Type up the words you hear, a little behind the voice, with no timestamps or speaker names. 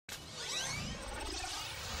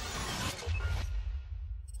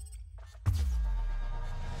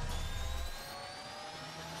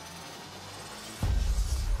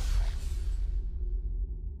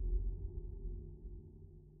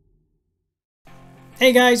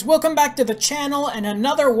Hey guys, welcome back to the channel and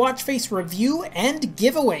another watch face review and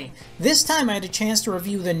giveaway. This time I had a chance to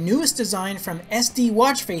review the newest design from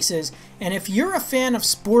Watchfaces, and if you're a fan of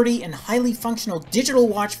sporty and highly functional digital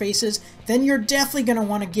watch faces, then you're definitely going to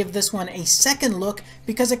want to give this one a second look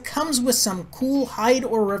because it comes with some cool hide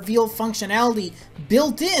or reveal functionality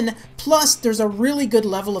built in, plus there's a really good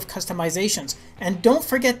level of customizations. And don't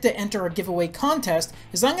forget to enter our giveaway contest,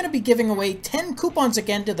 as I'm going to be giving away 10 coupons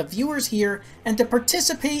again to the viewers here, and to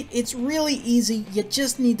participate, it's really easy. You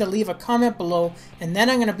just need to leave a comment below, and then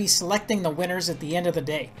I'm going to be selecting the winners at the end of the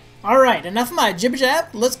day. Alright, enough of my jibber jab,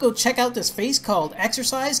 let's go check out this face called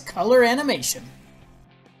Exercise Color Animation.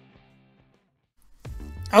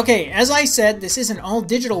 Okay, as I said, this is an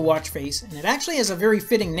all-digital watch face, and it actually has a very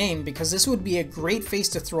fitting name because this would be a great face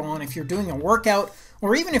to throw on if you're doing a workout,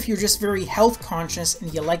 or even if you're just very health conscious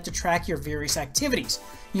and you like to track your various activities.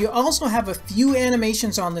 You also have a few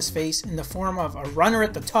animations on this face in the form of a runner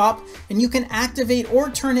at the top, and you can activate or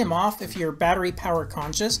turn him off if you're battery power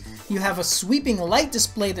conscious. You have a sweeping light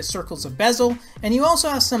display that circles a bezel, and you also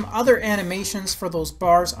have some other animations for those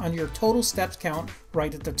bars on your total steps count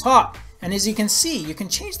right at the top. And as you can see, you can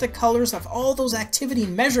change the colors of all those activity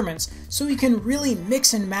measurements so you can really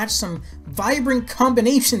mix and match some vibrant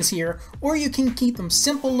combinations here, or you can keep them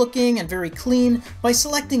simple looking and very clean by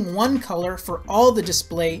selecting one color for all the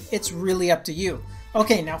display. It's really up to you.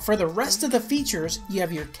 Okay, now for the rest of the features, you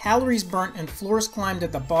have your calories burnt and floors climbed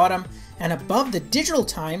at the bottom, and above the digital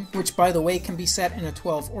time, which by the way can be set in a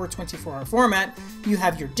 12 or 24-hour format, you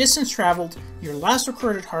have your distance traveled, your last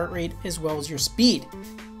recorded heart rate, as well as your speed.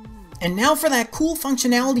 And now for that cool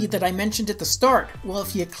functionality that I mentioned at the start. Well,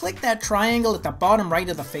 if you click that triangle at the bottom right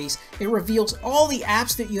of the face, it reveals all the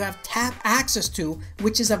apps that you have tap access to,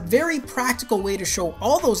 which is a very practical way to show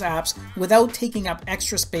all those apps without taking up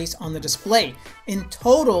extra space on the display. In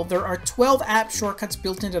total, there are 12 app shortcuts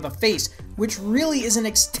built into the face, which really is an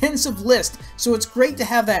extensive list, so it's great to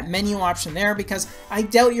have that menu option there because I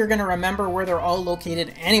doubt you're going to remember where they're all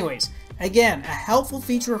located anyways. Again, a helpful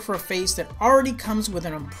feature for a face that already comes with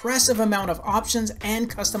an impressive amount of options and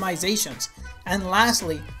customizations. And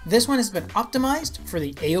lastly, this one has been optimized for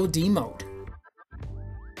the AOD mode.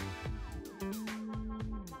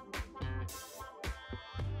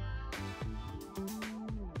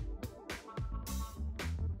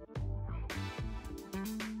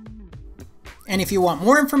 And if you want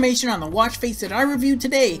more information on the watch face that I reviewed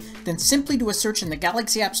today, then simply do a search in the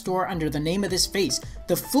Galaxy App Store under the name of this face.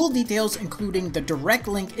 The full details, including the direct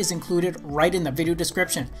link, is included right in the video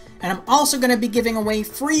description. And I'm also going to be giving away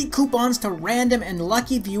free coupons to random and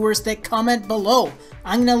lucky viewers that comment below.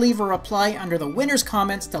 I'm going to leave a reply under the winner's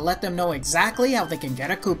comments to let them know exactly how they can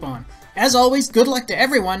get a coupon. As always, good luck to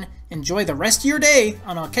everyone, enjoy the rest of your day,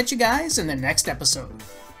 and I'll catch you guys in the next episode.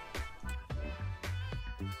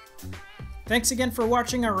 Thanks again for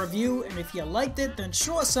watching our review, and if you liked it, then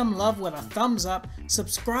show us some love with a thumbs up,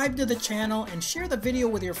 subscribe to the channel, and share the video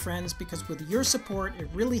with your friends because with your support, it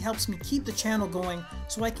really helps me keep the channel going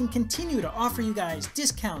so I can continue to offer you guys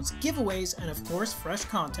discounts, giveaways, and of course, fresh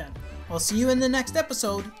content. I'll see you in the next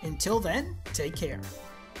episode. Until then, take care.